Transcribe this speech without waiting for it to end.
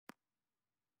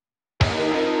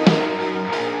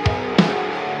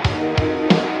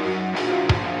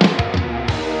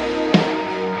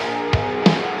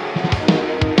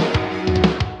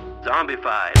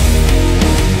Zombified.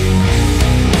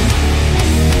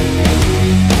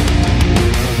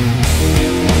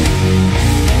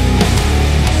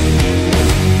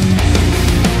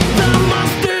 The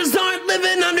monsters aren't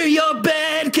living under your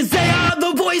bed, 'cause they are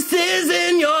the voices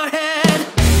in your head.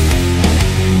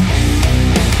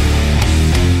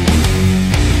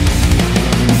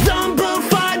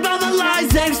 Zombified by the lies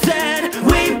they've said,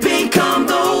 we become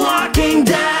the walking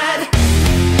dead.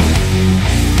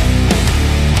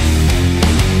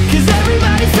 'Cause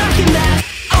everybody's stuck in that,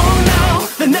 oh no,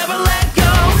 they never let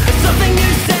go. Something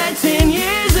you said 10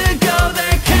 years ago,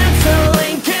 they're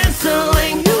canceling.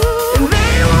 And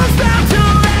they won't stop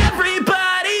till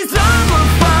everybody's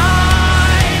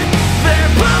zombified.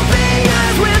 They're pumping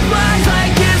us with lies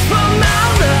like it's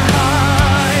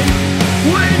formaldehyde.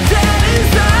 We're dead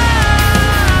inside.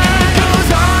 It goes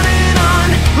on and on,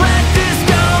 let this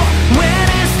go. When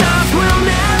it stops, we'll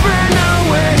never know.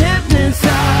 We're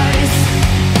hypnotized,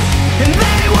 and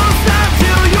they won't stop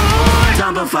till you're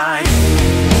zombified.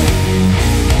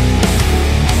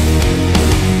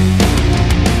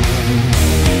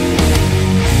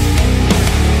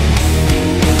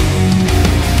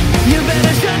 You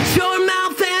better shut your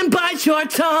mouth and bite your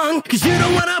tongue, 'cause you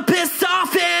don't wanna piss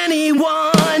off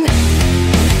anyone.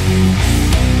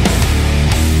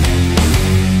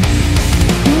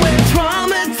 We're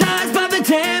traumatized by the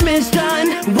damage done.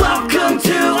 Welcome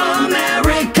to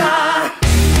America.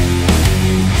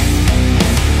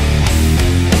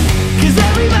 'Cause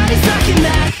everybody's stuck in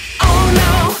that, oh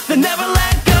no, they never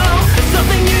let go.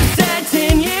 Something you said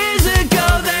 10 years ago,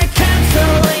 they're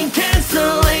canceling.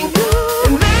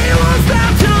 And they won't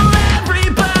stop till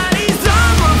everybody's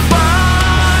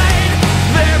zombified.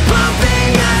 They're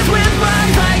pumping us with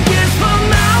lies like it's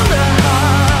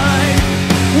formaldehyde.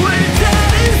 We're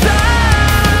dead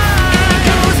inside. It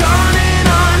goes on and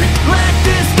on, let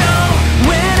this go.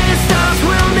 When it stops,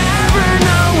 we'll never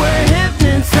know. We're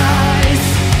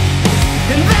hypnotized,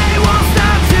 and they won't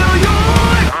stop till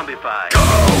you're Zombified.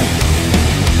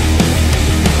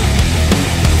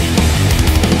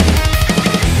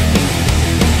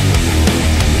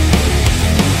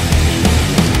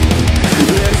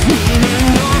 There's meaning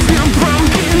of your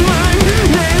broken mind.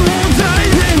 They won't die,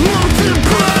 they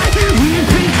multiply. We've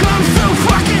become so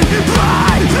fucking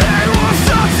blind. They won't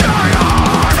stop till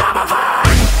you're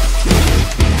zombified.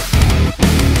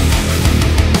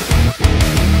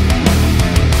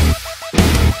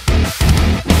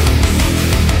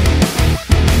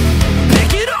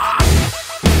 Pick it up.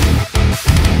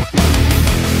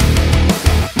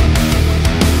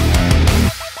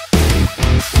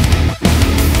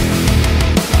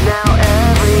 Now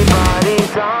everybody's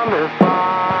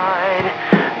zombified.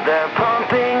 They're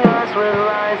pumping us with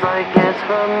lies like it's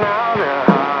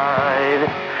formaldehyde.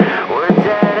 We're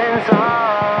dead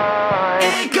inside.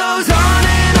 It goes on.